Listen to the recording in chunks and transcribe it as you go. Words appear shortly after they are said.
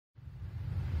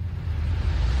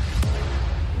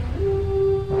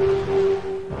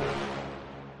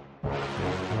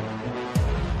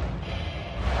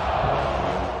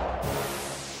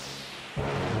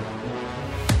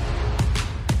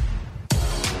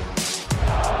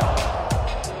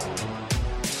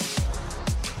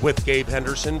With Gabe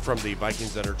Henderson from the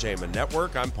Vikings Entertainment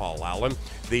Network, I'm Paul Allen.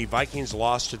 The Vikings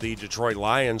lost to the Detroit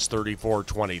Lions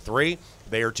 34-23.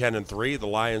 They are 10-3. The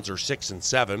Lions are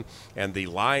 6-7, and the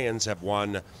Lions have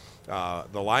won.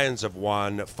 The Lions have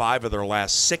won 5 of their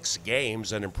last 6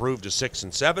 games and improved to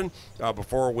 6-7.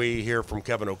 Before we hear from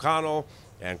Kevin O'Connell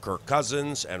and Kirk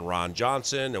Cousins and Ron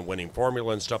Johnson and winning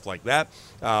formula and stuff like that,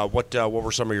 what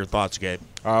were some of your thoughts, Gabe?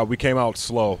 We came out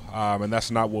slow, and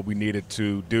that's not what we needed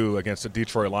to do against the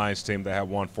Detroit Lions team that had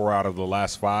won 4 out of the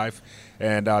last 5,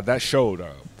 and that showed.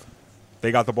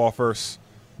 They got the ball first.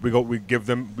 We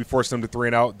force them to 3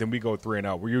 and out, then we go 3 and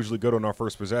out. We're usually good on our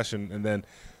first possession, and then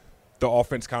the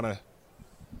offense kind of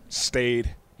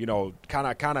stayed, kind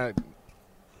of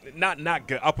not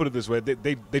good. I'll put it this way: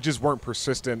 they just weren't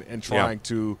persistent in trying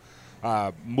to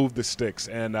move the sticks,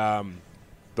 and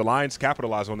the Lions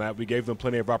capitalized on that. We gave them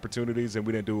plenty of opportunities, and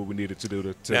we didn't do what we needed to do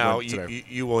to now, win today.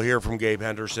 You will hear from Gabe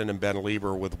Henderson and Ben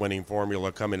Lieber with winning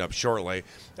formula coming up shortly.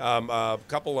 A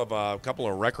couple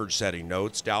of record-setting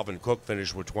notes. Dalvin Cook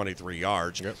finished with 23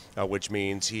 yards, which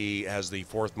means he has the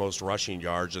 4th most rushing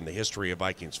yards in the history of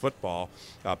Vikings football,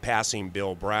 passing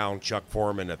Bill Brown, Chuck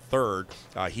Foreman at 3rd.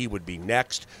 He would be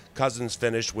next. Cousins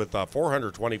finished with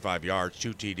 425 yards,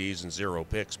 2 TDs, and 0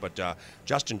 picks. But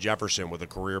Justin Jefferson with a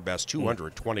career-best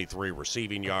 223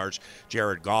 receiving yards.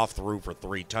 Jared Goff threw for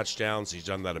 3 touchdowns. He's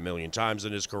done that a million times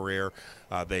in his career.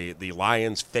 The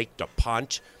Lions faked a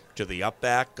punt to the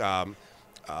upback,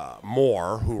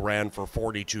 Moore, who ran for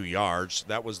 42 yards.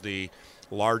 That was the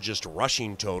largest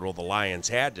rushing total the Lions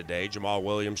had today. Jamal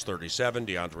Williams, 37,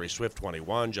 DeAndre Swift,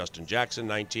 21, Justin Jackson,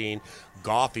 19.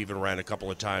 Goff even ran a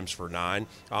couple of times for 9.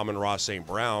 Amon-Ra St.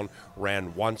 Brown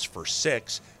ran once for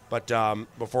 6. But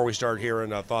before we start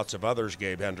hearing thoughts of others,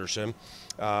 Gabe Henderson,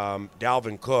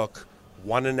 Dalvin Cook,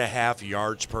 1.5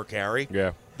 yards per carry.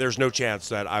 Yeah. There's no chance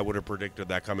that I would have predicted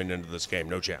that coming into this game.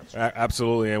 No chance.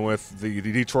 Absolutely. And with the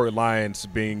Detroit Lions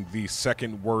being the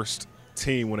 2nd worst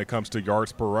team when it comes to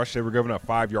yards per rush, they were giving up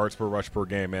 5 yards per rush per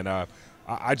game. And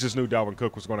I just knew Dalvin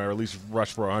Cook was going to at least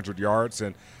rush for 100 yards.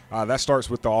 And that starts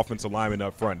with the offensive lineman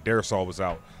up front. Darisaw was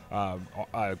out.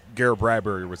 Garrett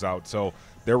Bradbury was out. So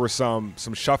there was some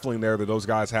shuffling there that those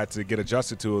guys had to get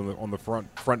adjusted to on the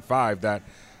front 5 that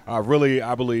really,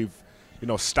 I believe,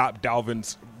 stopped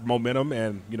Dalvin's momentum,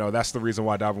 and that's the reason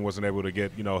why Dalvin wasn't able to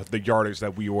get the yardage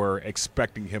that we were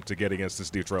expecting him to get against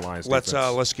this Detroit Lions defense.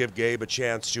 Let's give Gabe a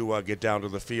chance to get down to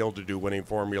the field to do winning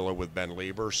formula with Ben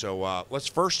Lieber. So let's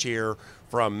first hear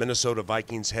from Minnesota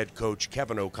Vikings head coach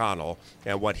Kevin O'Connell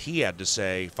and what he had to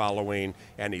say following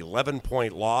an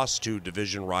 11-point loss to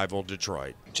division rival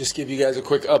Detroit. Just give you guys a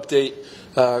quick update.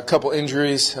 A couple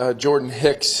injuries. Jordan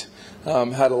Hicks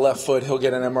had a left foot. He'll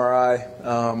get an MRI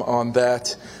on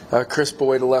that. Chris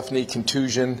Boyd, a left knee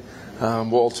contusion.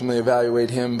 We'll ultimately evaluate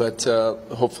him, but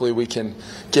hopefully we can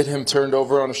get him turned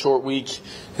over on a short week.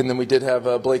 And then we did have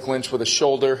Blake Lynch with a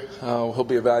shoulder. He'll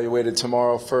be evaluated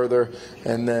tomorrow further.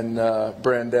 And then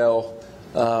Brandell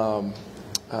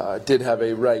did have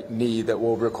a right knee that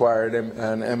will require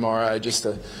an MRI just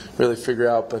to really figure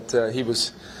out. But he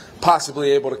was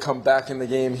possibly able to come back in the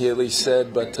game, he at least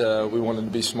said, but we wanted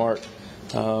to be smart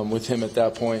with him at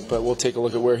that point. But we'll take a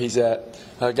look at where he's at.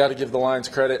 Got to give the Lions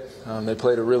credit. They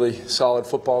played a really solid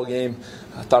football game.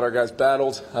 I thought our guys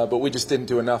battled, but we just didn't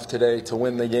do enough today to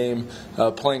win the game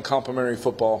playing complementary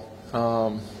football.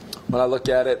 When I look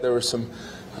at it, there were some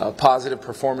positive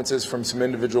performances from some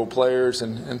individual players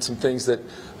and some things that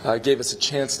gave us a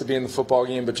chance to be in the football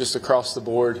game, but just across the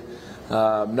board,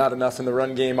 not enough in the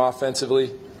run game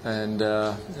offensively. And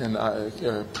a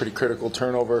pretty critical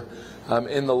turnover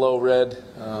in the low red,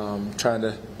 trying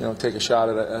to take a shot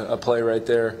at a play right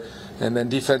there. And then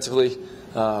defensively,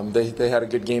 they had a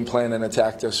good game plan and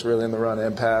attacked us really in the run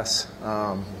and pass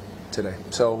today.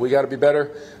 So we got to be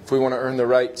better if we want to earn the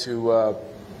right to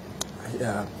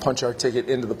punch our ticket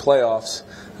into the playoffs.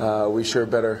 We sure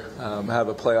better have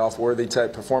a playoff-worthy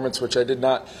type performance, which I did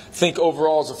not think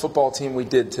overall as a football team we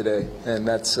did today. And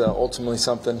that's ultimately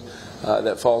something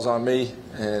that falls on me,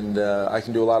 and I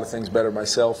can do a lot of things better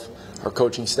myself, our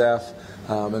coaching staff,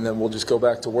 and then we'll just go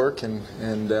back to work and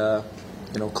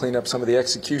clean up some of the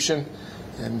execution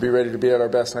and be ready to be at our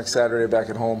best next Saturday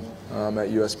back at home at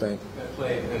US Bank. That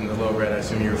play in the low red, I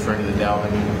assume you're referring to the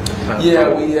Dalvin.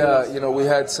 Yeah, we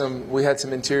had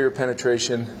some interior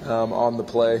penetration on the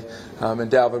play,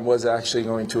 and Dalvin was actually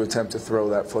going to attempt to throw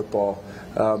that football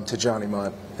to Johnny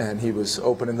Munt, and he was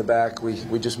open in the back.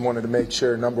 We just wanted to make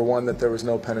sure, number one, that there was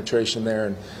no penetration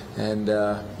there, and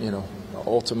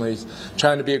ultimately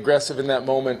trying to be aggressive in that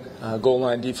moment. Goal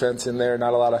line defense in there,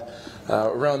 not a lot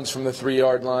of runs from the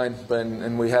 3-yard line,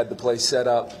 and we had the play set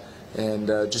up. and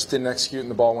just didn't execute,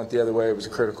 and the ball went the other way. It was a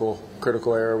critical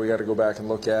error. We got to go back and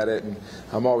look at it, and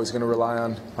I'm always going to rely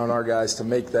on our guys to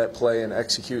make that play and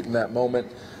execute in that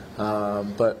moment.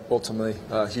 But ultimately,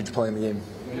 a huge play in the game.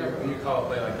 When you call a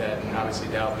play like that, and obviously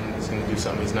Dalvin is going to do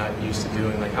something he's not used to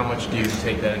doing, like how much do you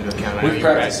take that into account? We've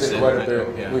practiced it quite a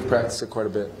bit. Yeah. We've practiced it quite a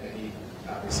bit. And he,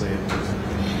 obviously,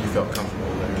 you felt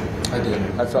comfortable there. I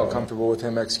did. I felt comfortable with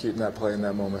him executing that play in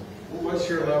that moment. What's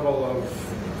your level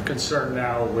of concern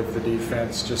now with the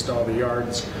defense? Just all the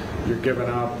yards you're giving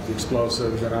up, the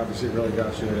explosives, that obviously really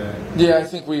got you today. Yeah, I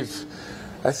think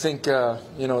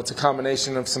it's a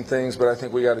combination of some things, but I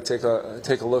think we got to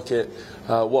take a look at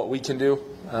what we can do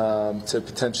to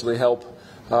potentially help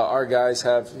our guys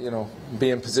be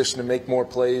in position to make more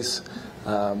plays,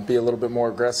 be a little bit more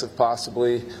aggressive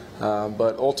possibly.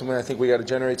 But ultimately, I think we got to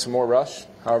generate some more rush,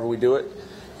 however we do it,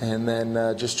 and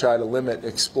then just try to limit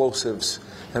explosives.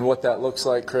 And what that looks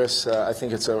like, Chris, I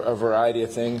think it's a variety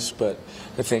of things, but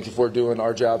I think if we're doing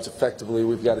our jobs effectively,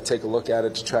 we've got to take a look at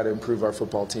it to try to improve our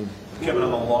football team. Kevin,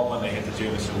 on the long one, they hit the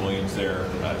Jameson Williams there.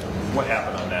 What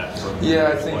happened on that? Yeah,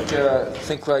 I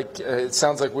think it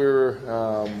sounds like we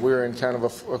were in kind of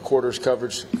a quarters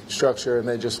coverage structure, and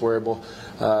they just were able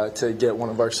to get one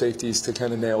of our safeties to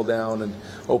kind of nail down and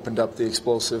opened up the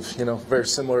explosive. Very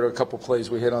similar to a couple plays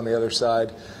we hit on the other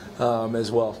side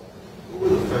as well. What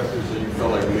were the factors that you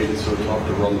felt like made it so tough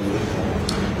to run the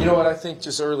football? You know what? I think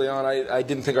just early on, I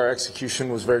didn't think our execution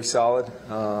was very solid.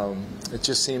 It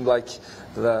just seemed like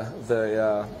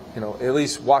at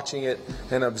least watching it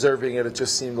and observing it, it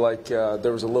just seemed like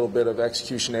there was a little bit of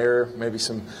execution error, maybe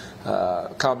some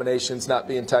combinations not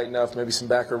being tight enough, maybe some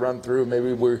backer run through,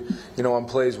 maybe we're on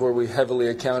plays where we heavily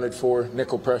accounted for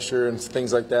nickel pressure and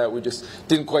things like that. We just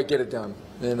didn't quite get it done.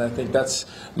 And I think that's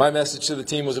my message to the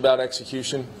team was about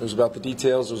execution. It was about the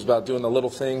details. It was about doing the little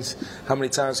things. How many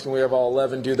times can we have all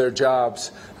 11 do their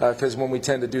jobs? Because when we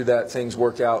tend to do that, things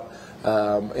work out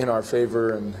in our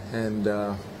favor, and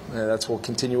that's what we'll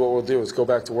continue. What we'll do is go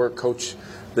back to work, coach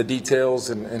the details,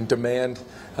 and demand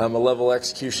a level of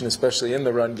execution, especially in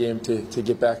the run game, to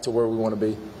get back to where we want to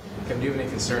be. Kevin, do you have any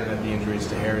concern that the injuries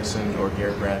to Harrison or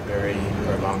Garrett Bradbury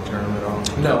are long-term at all?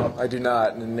 No, I do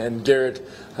not. And Garrett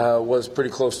was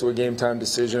pretty close to a game-time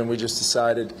decision, and we just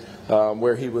decided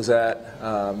where he was at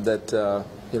that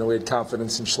we had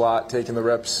confidence in Schlott taking the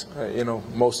reps.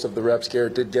 Most of the reps.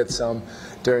 Garrett did get some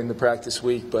during the practice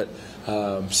week, but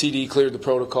CD cleared the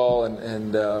protocol,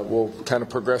 and we'll kind of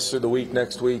progress through the week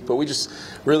next week. But we just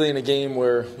really in a game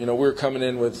where we were coming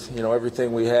in with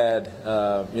everything we had.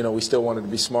 We still wanted to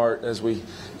be smart as we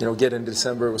get into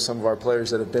December with some of our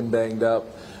players that have been banged up.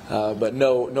 But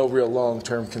no real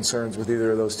long-term concerns with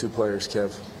either of those two players,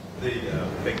 Kev. The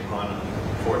big punt on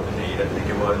 4th and 8, I think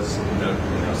it was.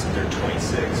 So they're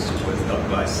 26 with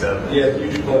up by 7. Yeah,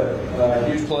 huge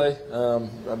play. Huge play.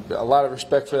 A lot of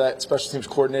respect for that special teams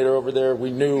coordinator over there.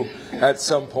 We knew at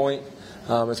some point,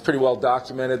 it's pretty well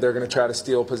documented, they're going to try to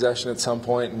steal possession at some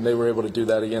point, and they were able to do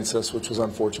that against us, which was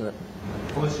unfortunate.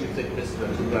 Plus, you think this is the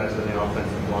two guys on the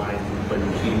offensive line, but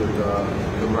key with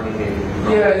the running game.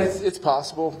 Yeah, it's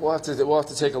possible. We'll have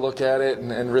to take a look at it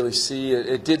and really see.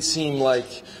 It did seem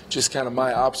like just kind of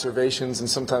my observations, and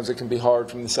sometimes it can be hard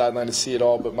from the sideline to see it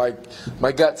all. But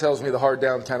my gut tells me the hard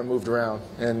down kind of moved around,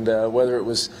 and whether it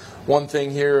was one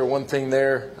thing here or one thing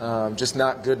there, just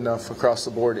not good enough across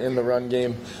the board in the run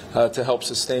game to help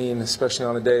sustain, especially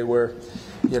on a day where,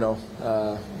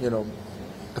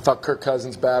 I thought Kirk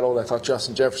Cousins battled. I thought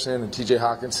Justin Jefferson and T.J.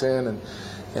 Hockenson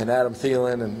and Adam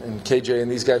Thielen and KJ and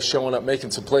these guys showing up,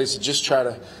 making some plays to just try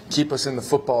to keep us in the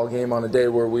football game on a day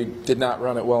where we did not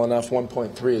run it well enough.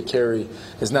 1.3 a carry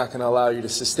is not going to allow you to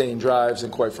sustain drives,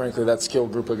 and quite frankly, that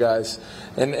skilled group of guys.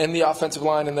 And the offensive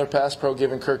line in their pass pro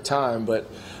giving Kirk time, but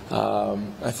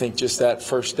I think just that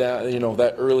first down,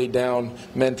 that early down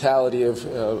mentality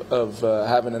of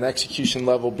having an execution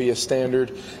level be a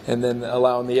standard, and then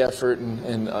allowing the effort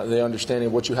and the understanding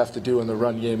of what you have to do in the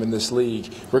run game in this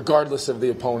league, regardless of the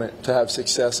opponent, to have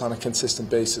success on a consistent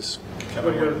basis.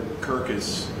 Kevin, Kirk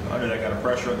is under that kind of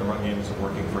pressure, and the run game isn't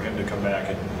working for him to come back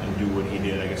and do what he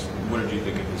did. I guess, what did you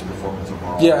think of his performance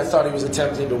overall? Yeah, I thought he was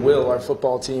attempting to will our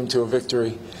football team to a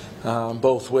victory.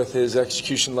 Both with his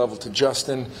execution level to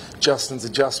Justin's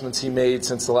adjustments he made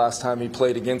since the last time he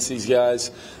played against these guys.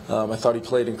 I thought he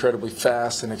played incredibly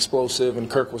fast and explosive, and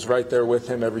Kirk was right there with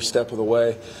him every step of the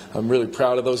way. I'm really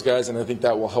proud of those guys, and I think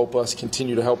that will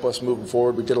continue to help us moving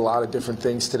forward. We did a lot of different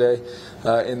things today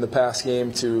in the pass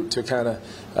game to kind of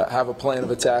have a plan of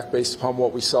attack based upon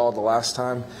what we saw the last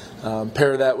time.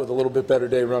 Pair that with a little bit better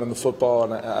day running the football,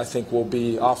 and I think we'll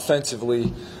be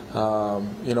offensively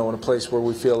in a place where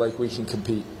we feel like we can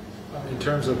compete. In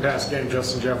terms of past game,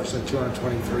 Justin Jefferson,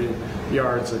 223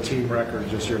 yards, a team record.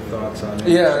 Just your thoughts on it?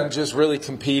 Yeah, and just really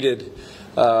competed.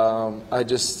 I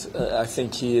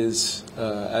think he is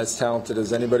as talented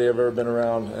as anybody I've ever been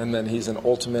around, and then he's an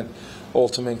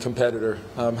ultimate competitor.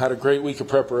 Had a great week of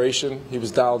preparation. He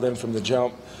was dialed in from the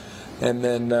jump, and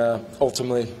then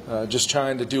ultimately just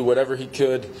trying to do whatever he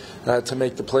could to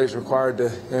make the plays required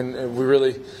to. And we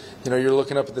really, you're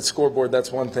looking up at the scoreboard.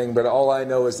 That's one thing, but all I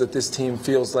know is that this team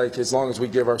feels like as long as we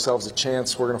give ourselves a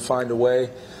chance, we're going to find a way.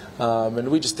 And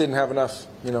we just didn't have enough.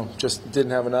 Just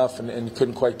didn't have enough, and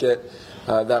couldn't quite get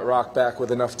that rock back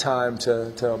with enough time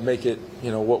to make it,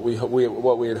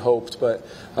 what we had hoped. But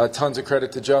tons of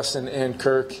credit to Justin and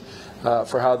Kirk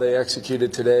for how they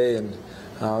executed today, and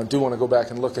do want to go back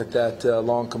and look at that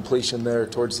long completion there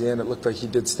towards the end. It looked like he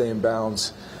did stay in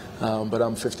bounds, but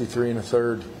I'm 53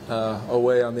 1/3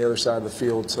 away on the other side of the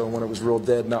field. So when it was real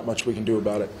dead, not much we can do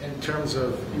about it. In terms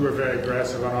of, you were very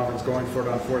aggressive on offense, going for it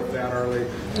on 4th down early.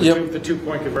 Yep. The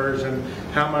 2-point conversion.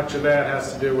 How much of that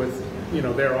has to do with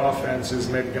their offense is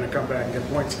maybe going to come back and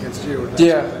get points against you?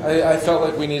 Yeah, I felt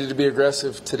like we needed to be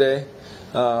aggressive today.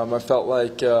 I felt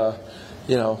like,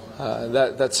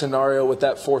 that scenario with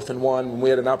that 4th and 1, when we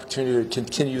had an opportunity to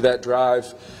continue that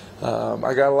drive,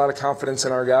 I got a lot of confidence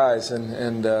in our guys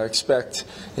and expect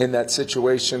in that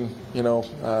situation,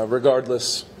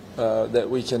 regardless, that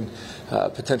we can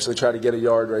potentially try to get a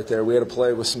yard right there. We had to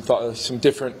play with some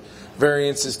different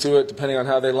variances to it depending on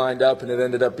how they lined up, and it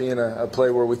ended up being a play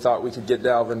where we thought we could get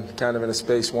Dalvin kind of in a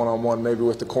space one-on-one, maybe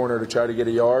with the corner to try to get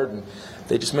a yard, and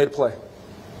they just made a play.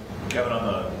 Kevin,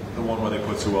 on the one where they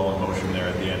put Sewell in motion there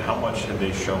at the end, how much have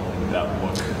they shown that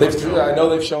look? I know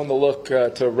they've shown the look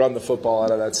to run the football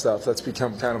out of that stuff. That's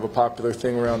become kind of a popular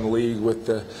thing around the league with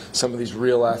some of these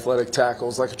real athletic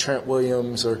tackles like a Trent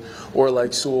Williams or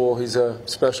like Sewell. He's a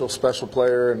special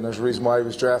player, and there's a reason why he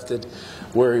was drafted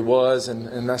where he was,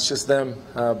 and that's just them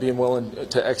being willing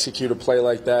to execute a play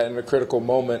like that in a critical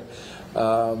moment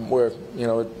where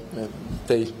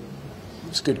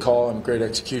it's a good call and great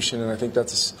execution, and I think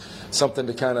that's something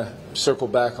to kind of circle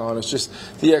back on. It's just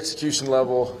the execution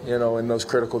level, in those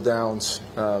critical downs.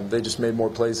 They just made more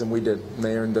plays than we did, and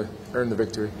they earned the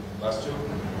victory. Last two.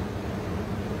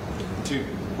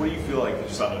 What do you feel like,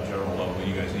 just on a general level, what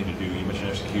you guys need to do? You mentioned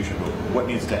execution, but what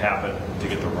needs to happen to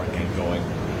get the run game going?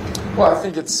 Well, I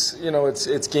think it's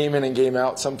game in and game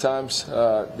out sometimes.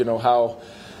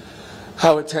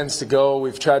 How it tends to go.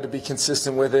 We've tried to be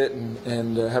consistent with it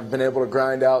and have been able to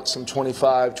grind out some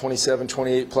 25, 27,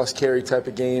 28-plus carry type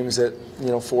of games at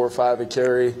 4 or 5 a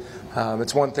carry.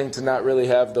 It's one thing to not really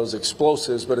have those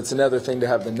explosives, but it's another thing to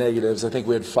have the negatives. I think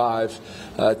we had 5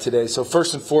 today. So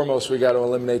first and foremost, we got to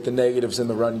eliminate the negatives in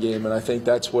the run game, and I think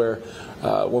that's where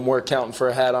when we're accounting for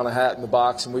a hat on a hat in the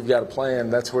box and we've got a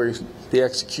plan, that's where the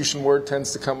execution word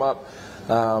tends to come up.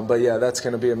 But yeah, that's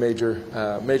going to be a major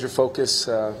focus,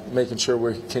 making sure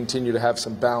we continue to have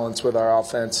some balance with our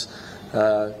offense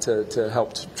to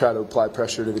help try to apply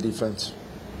pressure to the defense.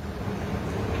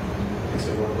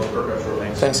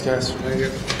 Thanks, guys. Thank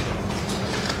you.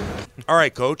 All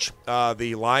right, Coach.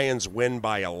 The Lions win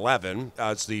by 11.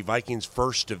 It's the Vikings'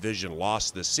 first division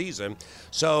loss this season.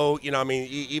 So,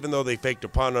 even though they faked a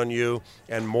punt on you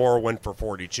and Moore went for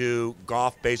 42,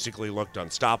 Goff basically looked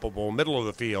unstoppable. Middle of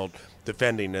the field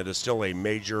defending it is still a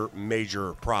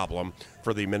major problem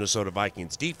for the Minnesota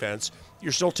Vikings defense.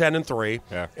 You're still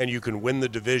 10-3, and you can win the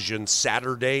division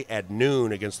Saturday at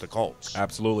noon against the Colts.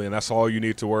 Absolutely, and that's all you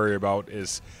need to worry about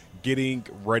is getting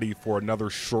ready for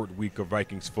another short week of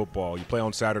Vikings football. You play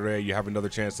on Saturday, you have another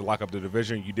chance to lock up the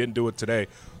division. You didn't do it today.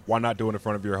 Why not do it in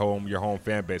front of your home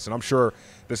fan base? And I'm sure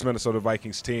this Minnesota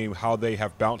Vikings team, how they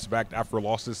have bounced back after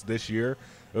losses this year,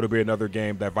 it'll be another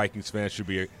game that Vikings fans should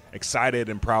be excited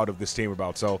and proud of this team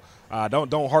about. So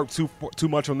don't harp too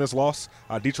much on this loss.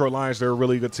 Detroit Lions, they're a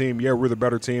really good team. Yeah, we're the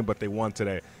better team, but they won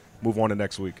today. Move on to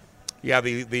next week. Yeah,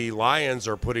 the Lions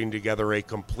are putting together a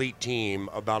complete team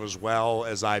about as well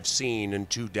as I've seen in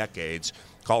 2 decades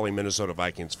calling Minnesota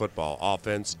Vikings football.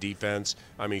 Offense, defense.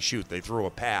 They threw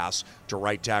a pass to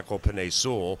right tackle Penei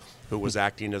Sewell, who was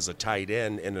acting as a tight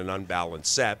end in an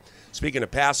unbalanced set. Speaking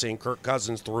of passing, Kirk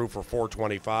Cousins threw for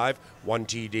 425. 1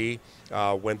 TD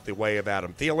went the way of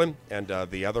Adam Thielen, and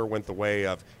the other went the way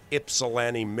of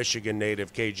Ypsilanti, Michigan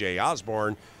native KJ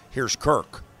Osborne. Here's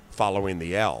Kirk following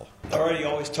the L. Already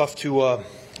always tough to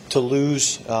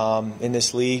lose in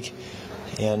this league,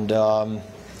 and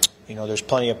there's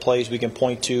plenty of plays we can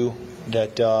point to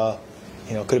that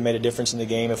could have made a difference in the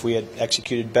game if we had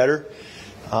executed better.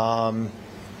 I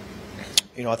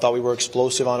thought we were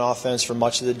explosive on offense for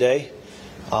much of the day.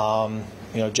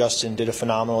 Justin did a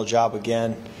phenomenal job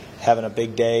again. having a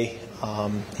big day.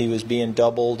 He was being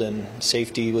doubled and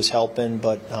safety was helping,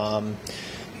 but I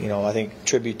think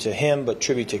tribute to him, but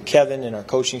tribute to Kevin and our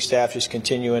coaching staff just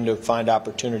continuing to find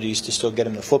opportunities to still get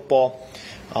him the football.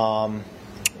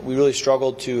 We really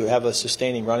struggled to have a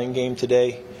sustaining running game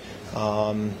today.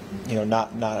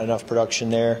 Not enough production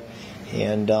there,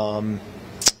 and I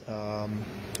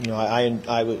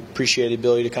would appreciate the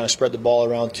ability to kind of spread the ball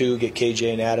around too, get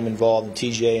KJ and Adam involved, and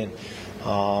TJ, and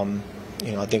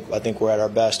I think we're at our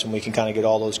best, and we can kind of get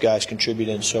all those guys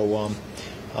contributing. So we'll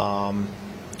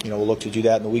look to do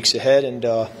that in the weeks ahead, and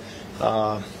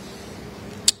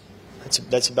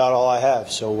that's about all I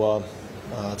have. So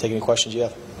I'll take any questions you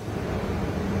have.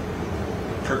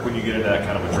 Kirk, when you get into that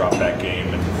kind of a drop-back game,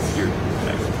 and you're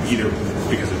either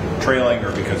because of trailing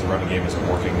or because the running game isn't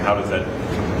working, how does that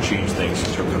change things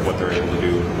in terms of what they're able to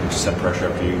do to set pressure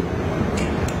up to you?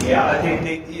 Yeah, I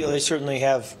think they certainly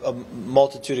have a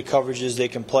multitude of coverages they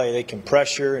can play. They can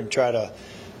pressure and try to,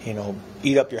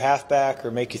 eat up your halfback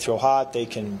or make you throw hot. They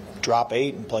can drop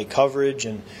 8 and play coverage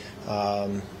and,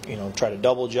 try to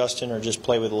double Justin or just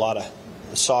play with a lot of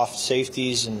soft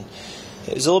safeties. And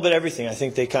it's a little bit of everything. I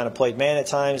think they kind of played man at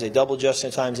times. They doubled Justin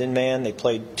at times in man. They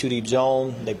played 2 deep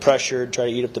zone. They pressured, tried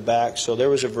to eat up the back. So there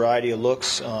was a variety of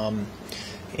looks.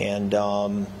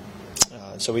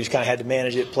 So we just kind of had to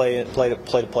manage it, play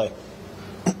to play.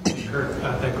 Kirk,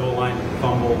 that goal line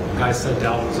fumble, guys said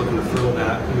Dalvin was looking to throw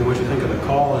that. I mean, what do you think of the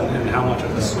call, and how much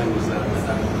of the swing was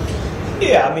that?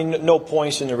 Yeah, I mean, no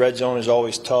points in the red zone is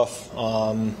always tough.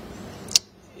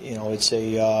 It's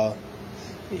the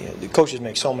coaches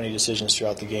make so many decisions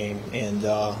throughout the game, and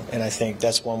I think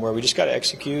that's one where we just got to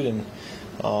execute. And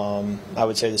I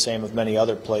would say the same of many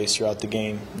other plays throughout the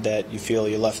game that you feel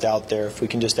you left out there. If we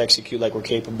can just execute like we're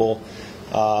capable,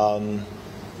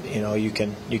 you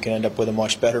can end up with a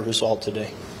much better result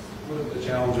today. What are the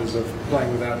challenges of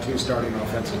playing without 2 starting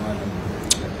offensive linemen?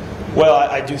 Well,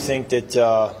 I do think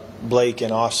that Blake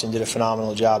and Austin did a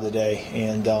phenomenal job today,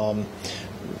 and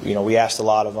we asked a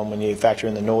lot of them when you factor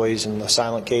in the noise and the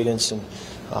silent cadence, and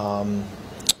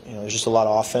there's just a lot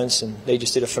of offense, and they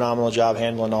just did a phenomenal job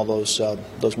handling all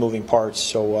those moving parts.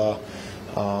 So,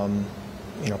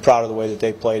 proud of the way that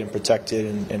they played and protected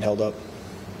and held up.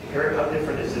 Eric, how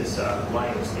different is this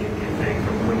Lions team, do you think,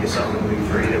 from when you saw them in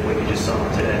Week 3 than when you just saw them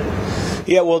today?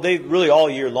 Yeah, well, they really all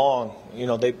year long,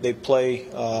 they play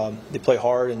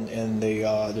hard and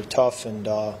they're tough, and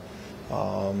I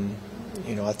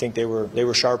think they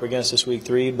were sharp against us Week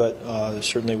 3, but they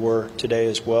certainly were today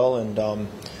as well, and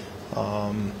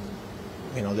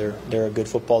they're a good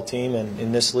football team, and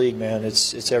in this league, man,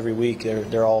 it's every week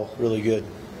they're all really good.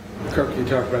 Kirk, you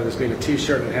talked about this being a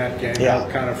T-shirt and hat game. Yeah.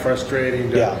 Kind of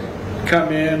frustrating to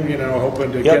come in,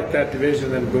 hoping to get that division,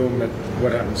 then boom,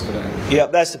 what happens today? Yeah,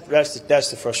 that's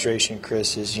the frustration,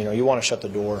 Chris. Is you want to shut the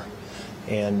door,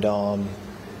 and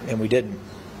we didn't,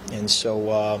 and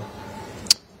so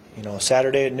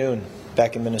Saturday at noon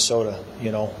back in Minnesota.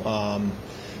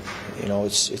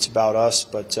 It's about us,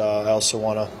 but I also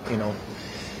want to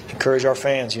encourage our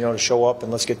fans, to show up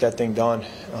and let's get that thing done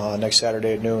next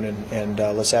Saturday at noon, and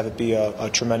let's have it be a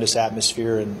tremendous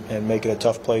atmosphere and make it a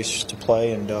tough place to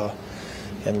play, and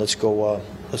let's go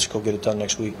get it done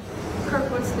next week. Kirk,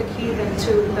 what's the key then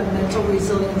to the mental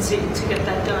resiliency to get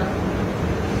that done?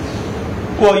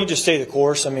 Well, you just stay the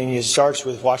course. I mean, it starts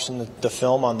with watching the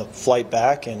film on the flight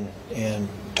back and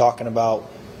talking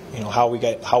about how we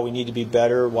need to be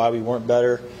better, why we weren't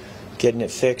better, getting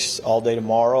it fixed all day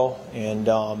tomorrow, and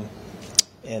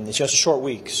it's just a short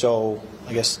week. So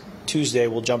I guess Tuesday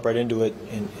we'll jump right into it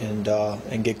and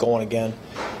get going again.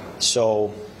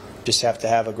 So just have to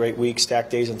have a great week,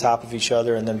 stack days on top of each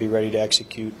other, and then be ready to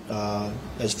execute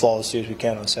as flawlessly as we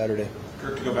can on Saturday.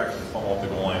 Kirk, to go back to the fumble at the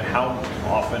goal line, how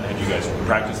often had you guys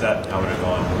practiced that? How had it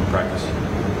gone in practice?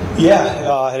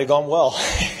 Yeah, had it gone well.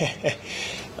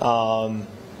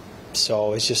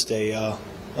 So it's just a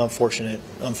unfortunate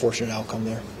outcome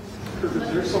there. Is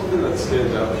there something that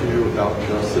stands out to you about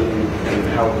Justin and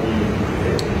how he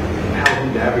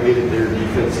navigated their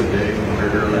defense today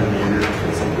compared to earlier in the year?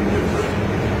 Is something different?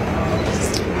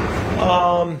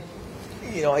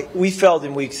 We felt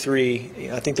in Week 3,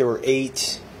 I think there were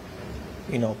 8,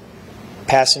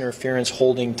 pass interference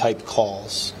holding type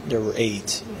calls. There were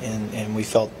 8, and we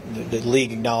felt the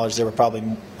league acknowledged there were probably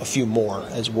a few more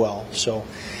as well. So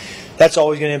that's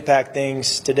always going to impact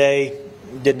things. Today,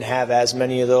 didn't have as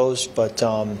many of those, but it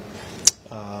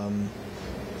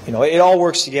all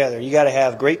works together. You got to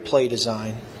have great play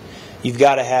design. You've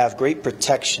got to have great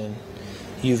protection.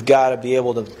 You've got to be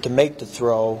able to make the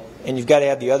throw, and you've got to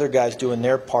have the other guys doing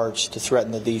their parts to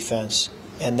threaten the defense.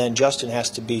 And then Justin has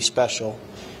to be special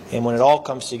And when it all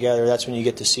comes together, that's when you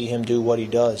get to see him do what he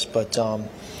does. But,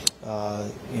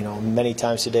 many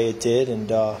times today it did, and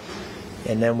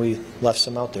then we left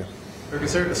some out there.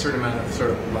 Is there a certain amount of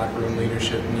sort of locker room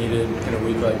leadership needed in a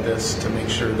week like this to make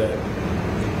sure that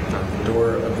the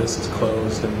door of this is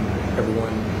closed and everyone,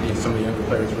 some of the younger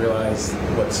players realize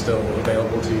what's still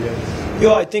available to you guys?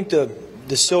 I think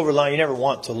the silver lining, you never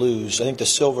want to lose. I think the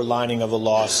silver lining of a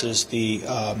loss is the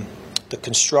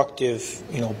constructive,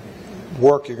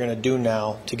 work you're going to do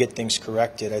now to get things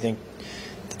corrected. I think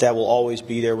that will always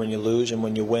be there when you lose, and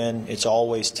when you win, it's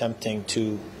always tempting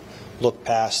to look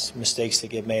past mistakes that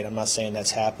get made. I'm not saying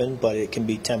that's happened, but it can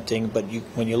be tempting. But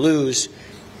when you lose,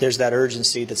 there's that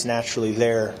urgency that's naturally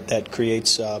there that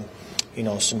creates,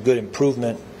 some good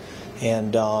improvement,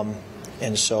 and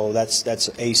so that's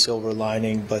a silver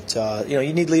lining. But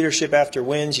you need leadership after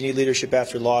wins, you need leadership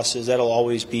after losses. That'll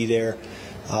always be there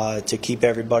to keep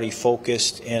everybody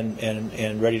focused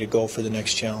and ready to go for the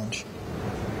next challenge.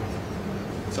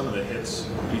 Some of the hits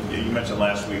you mentioned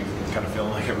last week, kind of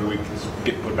feeling like every week is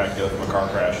getting put back together from a car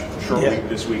crash. Short week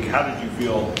this week. How did you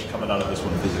feel coming out of this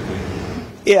one physically?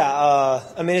 Yeah,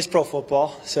 it's pro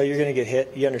football, so you're going to get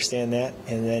hit. You understand that,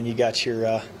 and then you got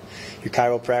your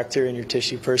chiropractor and your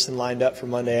tissue person lined up for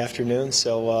Monday afternoon.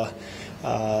 So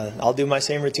I'll do my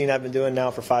same routine I've been doing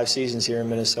now for 5 seasons here in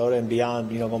Minnesota and beyond.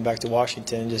 Going back to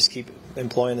Washington, just keep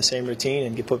employing the same routine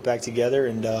and get put back together.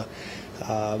 And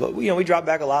but we dropped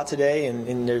back a lot today,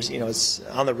 and there's it's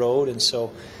on the road, and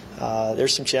so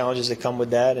there's some challenges that come with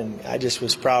that. And I just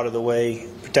was proud of the way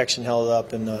protection held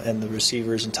up, and the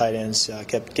receivers and tight ends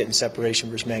kept getting separation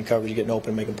versus man coverage, getting open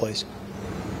and making plays.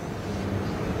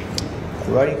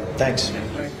 All righty, thanks.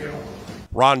 Thank you.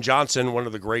 Ron Johnson, one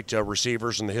of the great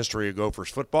receivers in the history of Gophers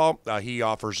football, he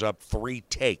offers up 3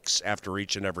 takes after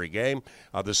each and every game.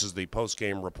 This is the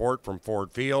post-game report from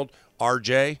Ford Field.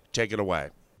 RJ, take it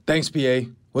away. Thanks, PA.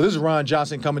 Well, this is Ron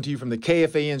Johnson coming to you from the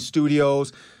KFAN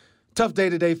studios. Tough day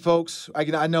today, folks.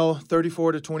 I know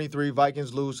 34-23,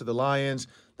 Vikings lose to the Lions.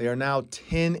 They are now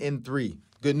 10-3.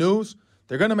 Good news,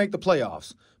 they're going to make the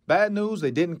playoffs. Bad news,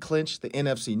 they didn't clinch the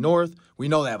NFC North. We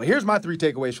know that. But here's my 3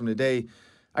 takeaways from today.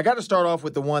 I got to start off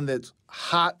with the one that's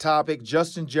hot topic.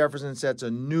 Justin Jefferson sets a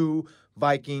new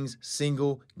Vikings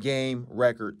single-game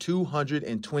record,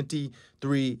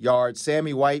 223 yards.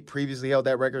 Sammy White previously held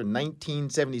that record in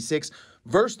 1976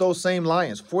 versus those same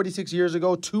Lions 46 years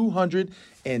ago,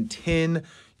 210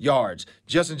 yards.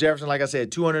 Justin Jefferson, like I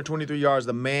said, 223 yards.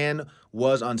 The man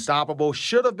was unstoppable.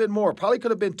 Should have been more. Probably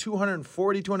could have been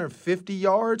 240, 250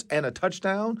 yards and a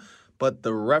touchdown, but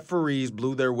the referees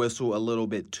blew their whistle a little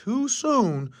bit too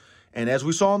soon. And as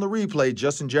we saw on the replay,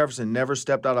 Justin Jefferson never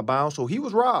stepped out of bounds, so he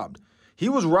was robbed. He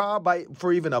was robbed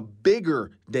for even a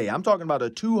bigger day. I'm talking about a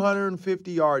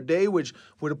 250-yard day, which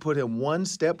would have put him one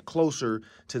step closer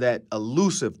to that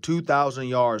elusive 2,000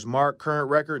 yards mark. Current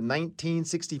record,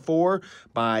 1964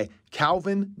 by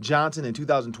Calvin Johnson in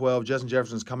 2012. Justin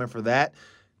Jefferson's coming for that.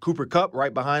 Cooper Kupp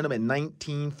right behind him in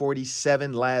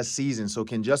 1947 last season. So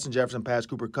can Justin Jefferson pass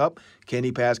Cooper Kupp? Can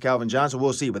he pass Calvin Johnson?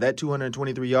 We'll see. But that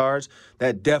 223 yards,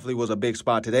 that definitely was a big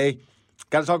spot today.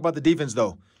 Got to talk about the defense,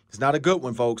 though. It's not a good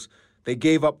one, folks. They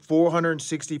gave up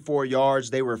 464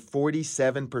 yards. They were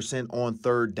 47% on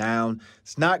third down.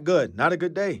 It's not good. Not a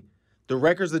good day. The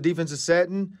records the defense is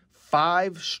setting,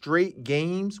 5 straight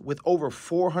games with over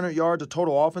 400 yards of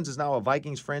total offense is now a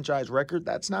Vikings franchise record.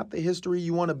 That's not the history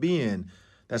you want to be in.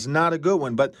 That's not a good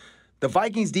one. But the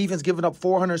Vikings defense giving up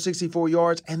 464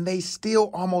 yards, and they still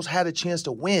almost had a chance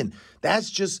to win. That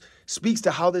just speaks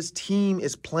to how this team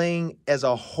is playing as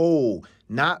a whole.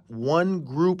 Not one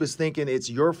group is thinking it's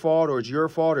your fault or it's your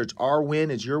fault or it's our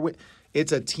win, it's your win.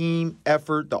 It's a team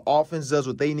effort. The offense does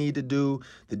what they need to do.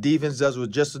 The defense does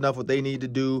just enough what they need to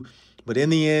do. But in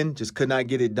the end, just could not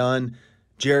get it done.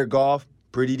 Jared Goff,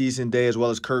 pretty decent day, as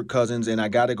well as Kirk Cousins. And I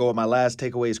got to go with my last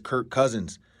takeaway is Kirk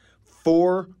Cousins.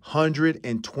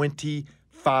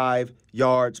 425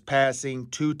 yards passing,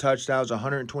 2 touchdowns,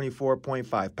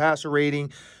 124.5 passer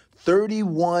rating,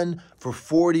 31 for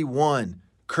 41.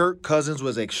 Kirk Cousins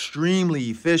was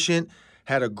extremely efficient,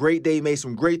 had a great day, made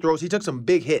some great throws. He took some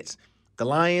big hits. The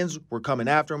Lions were coming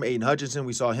after him. Aiden Hutchinson,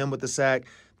 we saw him with the sack.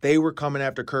 They were coming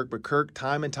after Kirk, but Kirk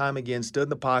time and time again stood in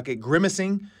the pocket,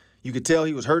 grimacing. You could tell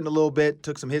he was hurting a little bit,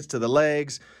 took some hits to the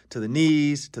legs, to the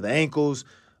knees, to the ankles.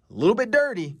 A little bit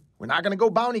dirty. We're not going to go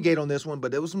bounty gate on this one,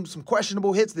 but there was some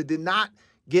questionable hits that did not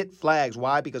get flags.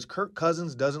 Why? Because Kirk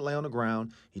Cousins doesn't lay on the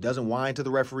ground. He doesn't whine to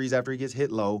the referees after he gets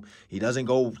hit low. He doesn't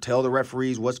go tell the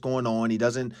referees what's going on. He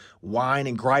doesn't whine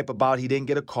and gripe about he didn't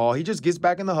get a call. He just gets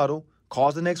back in the huddle,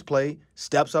 calls the next play,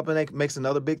 steps up and makes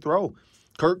another big throw.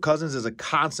 Kirk Cousins is a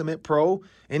consummate pro,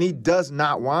 and he does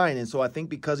not whine. And so I think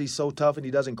because he's so tough and he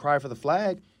doesn't cry for the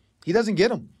flag, he doesn't get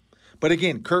him. But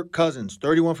again, Kirk Cousins,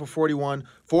 31 for 41,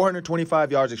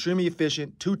 425 yards, extremely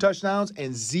efficient, 2 touchdowns,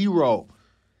 and zero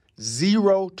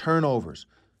turnovers.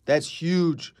 That's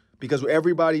huge because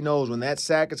everybody knows when that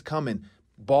sack is coming,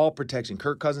 ball protection.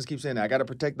 Kirk Cousins keeps saying, I got to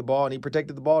protect the ball, and he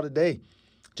protected the ball today.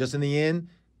 Just in the end,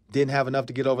 didn't have enough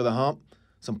to get over the hump.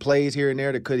 Some plays here and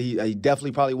there that he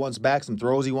definitely probably wants back, some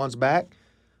throws he wants back.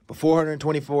 But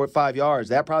 425 yards,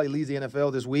 that probably leads the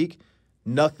NFL this week.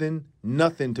 Nothing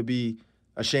to be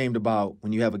ashamed about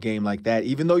when you have a game like that.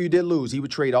 Even though you did lose, he would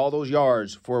trade all those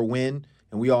yards for a win,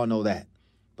 and we all know that.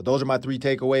 But those are my 3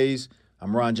 takeaways.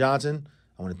 I'm Ron Johnson.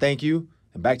 I want to thank you,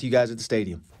 and back to you guys at the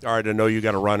stadium. All right, I know you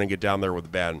got to run and get down there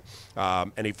with Ben.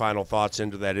 Any final thoughts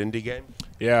into that Indy game?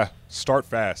 Yeah, start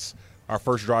fast. Our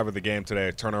first drive of the game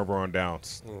today, turnover on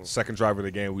downs. Second drive of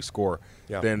the game, we score.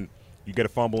 Yeah. Then you get a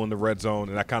fumble in the red zone,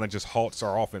 and that kind of just halts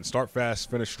our offense. Start fast,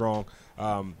 finish strong.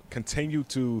 Continue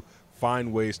to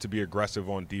find ways to be aggressive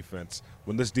on defense.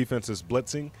 When this defense is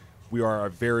blitzing, we are a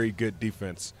very good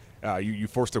defense. You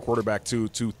force the quarterback to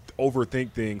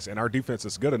overthink things, and our defense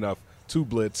is good enough to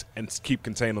blitz and keep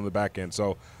contained on the back end.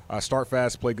 So start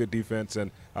fast, play good defense,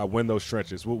 and win those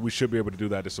trenches. We should be able to do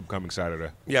that this upcoming Saturday.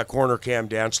 Yeah, corner Cam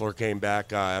Dantzler came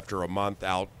back after a month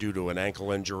out due to an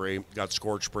ankle injury. Got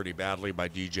scorched pretty badly by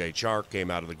DJ Chark, came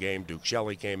out of the game. Duke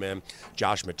Shelley came in.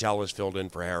 Josh Metellus filled in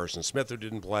for Harrison Smith, who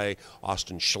didn't play.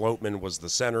 Austin Schlottman was the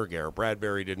center. Garrett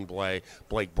Bradbury didn't play.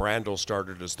 Blake Brandel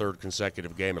started his 3rd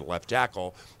consecutive game at left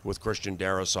tackle with Christian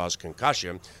Darrisaw's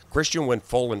concussion. Christian went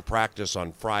full in practice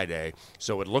on Friday,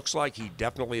 so it looks like he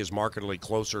definitely is markedly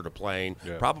closer to playing,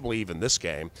 probably even this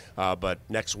game. But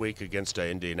next week against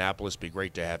Indianapolis, be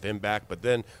great to have him back. But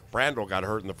then Brandel got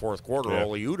hurt in the 4th quarter.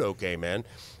 Oli Udoh came in.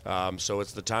 So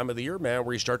it's the time of the year, man,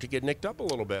 where you start to get nicked up a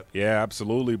little bit. Yeah,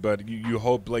 absolutely. But you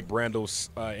hope Blake Brandel's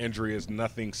injury is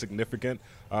nothing significant.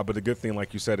 But the good thing,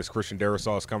 like you said, is Christian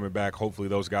Darrisaw is coming back. Hopefully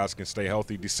those guys can stay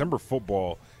healthy. December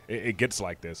football, it gets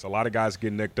like this. A lot of guys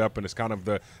get nicked up, and it's kind of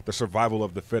the survival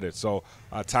of the fittest. So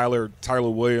Tyler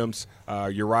Williams,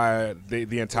 Uriah,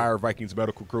 the entire Vikings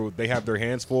medical crew, they have their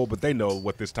hands full, but they know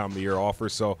what this time of the year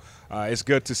offers. So it's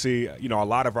good to see, a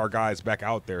lot of our guys back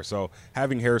out there. So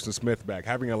having Harrison Smith back,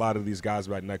 having a lot of these guys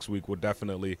back next week will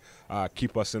definitely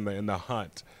keep us in the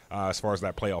hunt as far as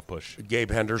that playoff push.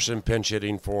 Gabe Henderson pinch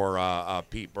hitting for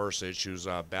Pete Bursich, who's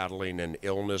battling an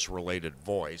illness-related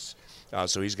voice.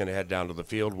 So he's going to head down to the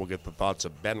field. We'll get the thoughts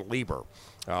of Ben Lieber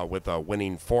with a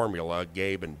winning formula,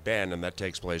 Gabe and Ben, and that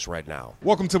takes place right now.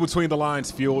 Welcome to Between the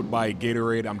Lines, fueled by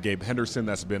Gatorade. I'm Gabe Henderson.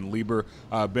 That's Ben Lieber.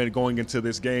 Ben, going into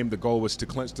this game, the goal was to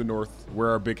clinch the North, wear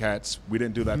our big hats. We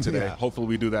didn't do that today. Hopefully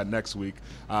we do that next week.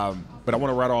 But I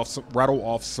want to rattle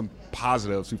off some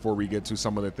positives before we get to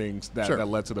some of the things that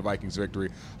led to the Vikings victory.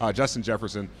 Justin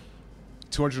Jefferson,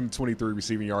 223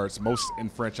 receiving yards, most in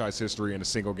franchise history in a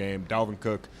single game. Dalvin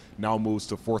Cook now moves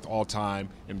to 4th all-time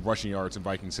in rushing yards in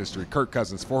Vikings history. Kirk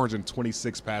Cousins,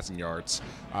 426 passing yards.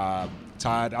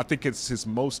 Tied, I think it's his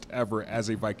most ever as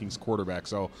a Vikings quarterback.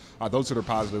 So those are the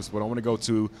positives, but I want to go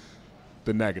to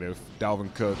the negative.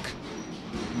 Dalvin Cook,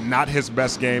 not his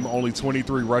best game, only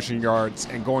 23 rushing yards,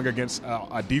 and going against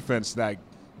a defense that,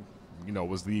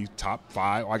 was the top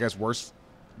 5, I guess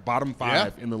bottom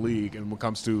 5 in the league, and when it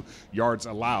comes to yards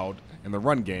allowed in the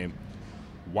run game.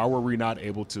 Why were we not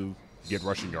able to get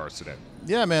rushing yards today?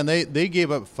 Yeah, man, they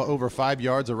gave up over 5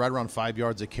 yards, or right around 5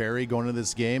 yards a carry going into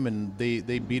this game, and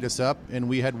they beat us up, and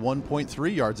we had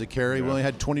 1.3 yards a carry. We only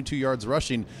had 22 yards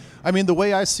rushing. I mean, the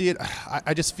way I see it,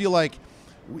 I just feel like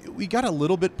we got a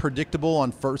little bit predictable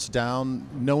on first down,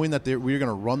 knowing that we were going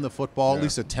to run the football, at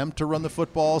least attempt to run the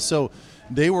football. So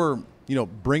they were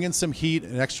bringing some heat,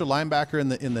 an extra linebacker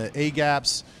in the A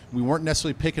gaps. We weren't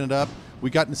necessarily picking it up. We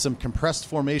got into some compressed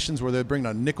formations where they're bringing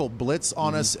a nickel blitz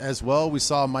on us as well. We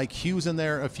saw Mike Hughes in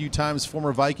there a few times,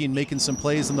 former Viking, making some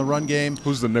plays in the run game.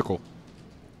 Who's the nickel?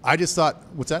 I just thought,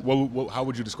 what's that? Well, how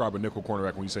would you describe a nickel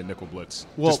cornerback when you say nickel blitz?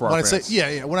 Well, when I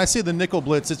say when I say the nickel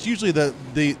blitz, it's usually the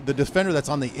defender that's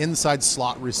on the inside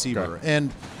slot receiver. Okay.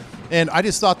 And I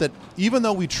just thought that even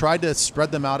though we tried to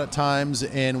spread them out at times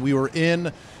and we were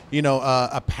in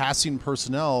a passing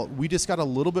personnel, we just got a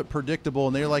little bit predictable,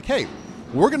 and they're like, hey,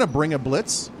 we're going to bring a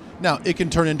blitz. Now, it can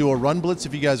turn into a run blitz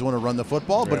if you guys want to run the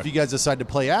football, but if you guys decide to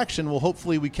play action, well,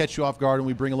 hopefully we catch you off guard and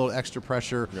we bring a little extra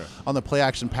pressure on the play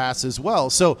action pass as well.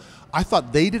 So I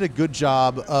thought they did a good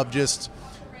job of just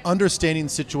understanding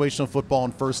situational football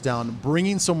on first down,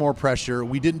 bringing some more pressure.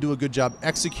 We didn't do a good job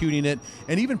executing it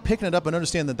and even picking it up and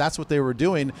understand that that's what they were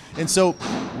doing. And so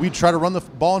we'd try to run the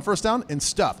ball on first down and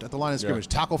stuffed at the line of scrimmage,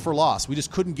 tackle for loss. We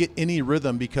just couldn't get any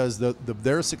rhythm because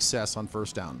their success on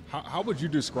first down. How would you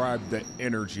describe the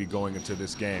energy going into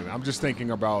this game? I'm just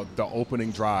thinking about the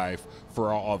opening drive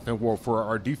for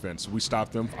our defense. We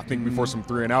stopped them, I think, before some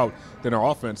 3-and-out. Then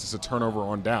our offense is a turnover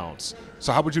on downs.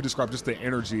 So how would you describe just the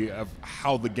energy of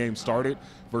how the game started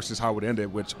versus how it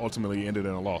ended, which ultimately ended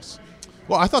in a loss?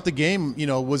 Well, I thought the game,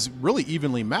 was really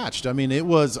evenly matched. I mean,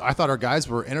 I thought our guys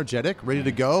were energetic, ready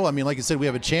to go. I mean, like I said, we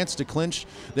have a chance to clinch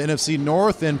the NFC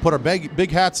North and put our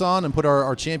big hats on and put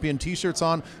our champion T-shirts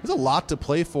on. There's a lot to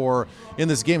play for in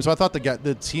this game. So I thought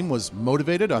the team was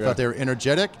motivated. I thought they were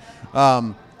energetic.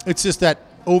 It's just that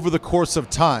over the course of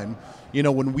time,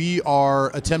 when we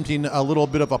are attempting a little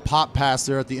bit of a pop pass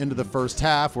there at the end of the first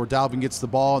half where Dalvin gets the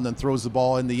ball and then throws the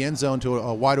ball in the end zone to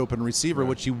a wide open receiver,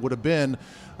 which he would have been,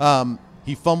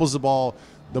 he fumbles the ball.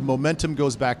 The momentum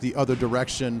goes back the other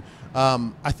direction.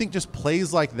 I think just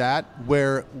plays like that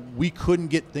where we couldn't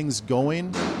get things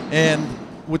going. And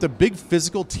with a big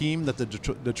physical team that the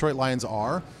Detroit Lions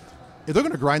are, they're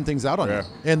going to grind things out on you,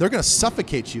 and they're going to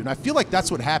suffocate you. And I feel like that's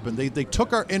what happened. They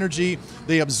took our energy,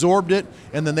 they absorbed it,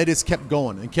 and then they just kept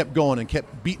going and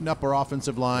kept beating up our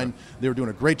offensive line. They were doing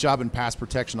a great job in pass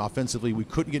protection offensively. We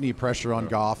couldn't get any pressure on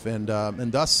Goff, and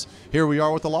thus here we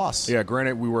are with a loss. Yeah,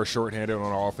 granted, we were shorthanded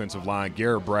on our offensive line.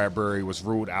 Garrett Bradbury was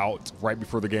ruled out right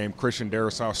before the game. Christian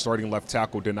Darrisaw, starting left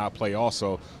tackle, did not play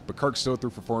also, but Kirk still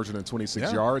threw for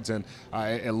 426 yards, and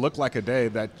it looked like a day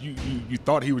that you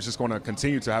thought he was just going to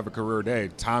continue to have a career day.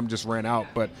 Time just ran out.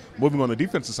 But moving on the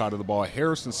defensive side of the ball,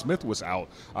 Harrison Smith was out,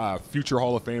 future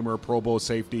Hall of Famer, Pro Bowl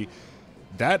safety.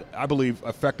 That, I believe,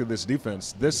 affected this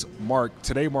defense.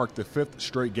 Today marked the 5th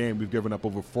straight game we've given up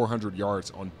over 400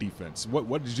 yards on defense.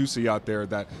 What did you see out there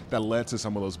that led to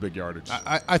some of those big yardage?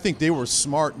 I think they were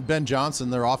smart. Ben Johnson,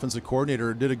 their offensive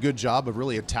coordinator, did a good job of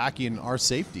really attacking our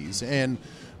safeties and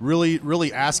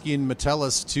really asking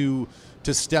Metellus to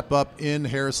step up in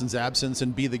Harrison's absence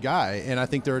and be the guy. And I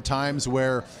think there are times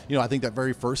where, I think that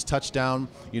very first touchdown,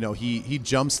 he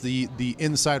jumps the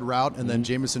inside route, and then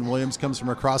Jameson Williams comes from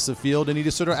across the field, and he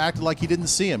just sort of acted like he didn't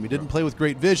see him. He didn't play with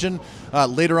great vision.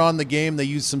 Later on in the game, they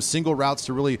used some single routes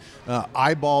to really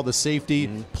eyeball the safety,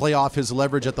 play off his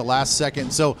leverage at the last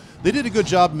second. So they did a good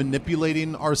job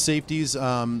manipulating our safeties.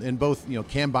 And both,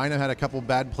 Cam Bynum had a couple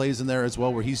bad plays in there as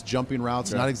well, where he's jumping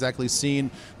routes, not exactly seeing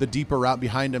the deeper route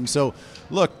behind him. So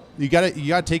look, you got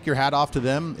to take your hat off to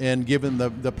them and give them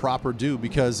the proper due,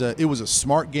 because it was a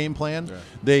smart game plan.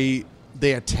 They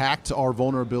attacked our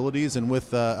vulnerabilities, and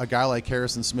with a guy like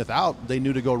Harrison Smith out, they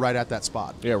knew to go right at that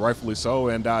spot. Yeah, rightfully so.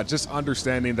 And just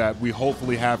understanding that we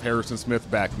hopefully have Harrison Smith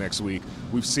back next week.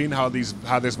 We've seen how this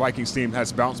Vikings team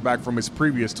has bounced back from its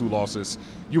previous 2 losses.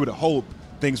 You would hope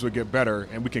things would get better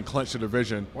and we can clinch the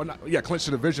division. Clinch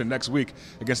the division next week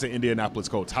against the Indianapolis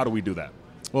Colts. How do we do that?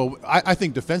 Well, I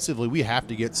think defensively we have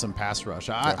to get some pass rush.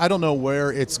 I don't know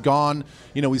where it's gone.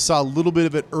 We saw a little bit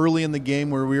of it early in the game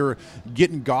where we were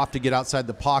getting Goff to get outside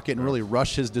the pocket and really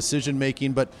rush his decision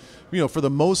making. But, for the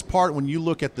most part, when you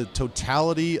look at the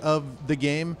totality of the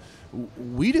game,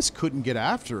 we just couldn't get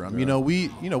after him.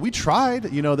 We tried.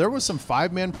 There was some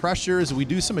 5-man pressures. We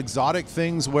do some exotic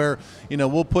things where,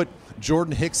 we'll put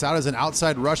Jordan Hicks out as an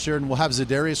outside rusher, and we'll have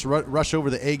Za'Darius rush over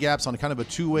the A-gaps on kind of a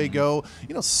 2-way go.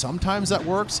 Sometimes that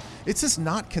works. It's just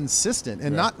not consistent,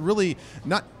 and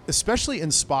not especially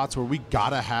in spots where we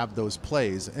got to have those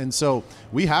plays. And so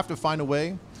we have to find a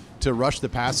way to rush the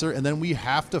passer, and then we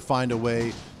have to find a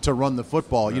way to run the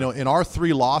football. In our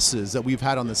 3 losses that we've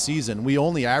had on the season, we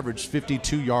only averaged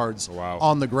 52 yards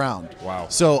on the ground. Wow.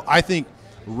 So I think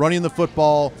running the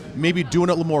football, maybe doing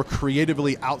it a little more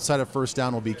creatively outside of first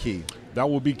down will be key. That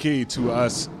will be key to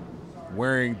us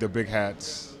wearing the big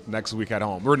hats next week at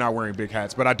home. We're not wearing big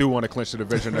hats, but I do want to clinch the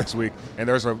division next week, and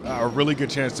there's a really good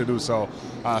chance to do so.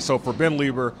 So for Ben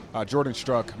Lieber, Jordan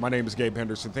Struck, my name is Gabe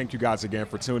Henderson. Thank you guys again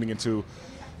for tuning into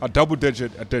a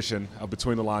double-digit edition of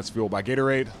Between the Lines fueled by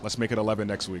Gatorade. Let's make it 11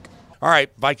 next week. All right,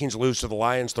 Vikings lose to the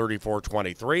Lions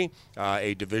 34-23.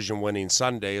 A division-winning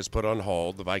Sunday is put on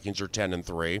hold. The Vikings are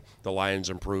 10-3. The Lions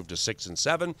improved to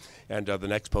 6-7, and the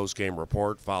next post-game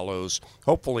report follows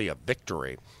hopefully a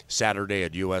victory Saturday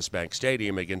at U.S. Bank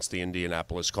Stadium against the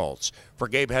Indianapolis Colts. For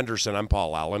Gabe Henderson, I'm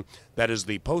Paul Allen. That is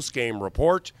the post-game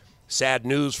report. Sad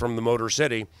news from the Motor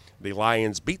City. The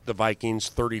Lions beat the Vikings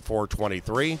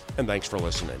 34-23, and thanks for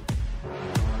listening.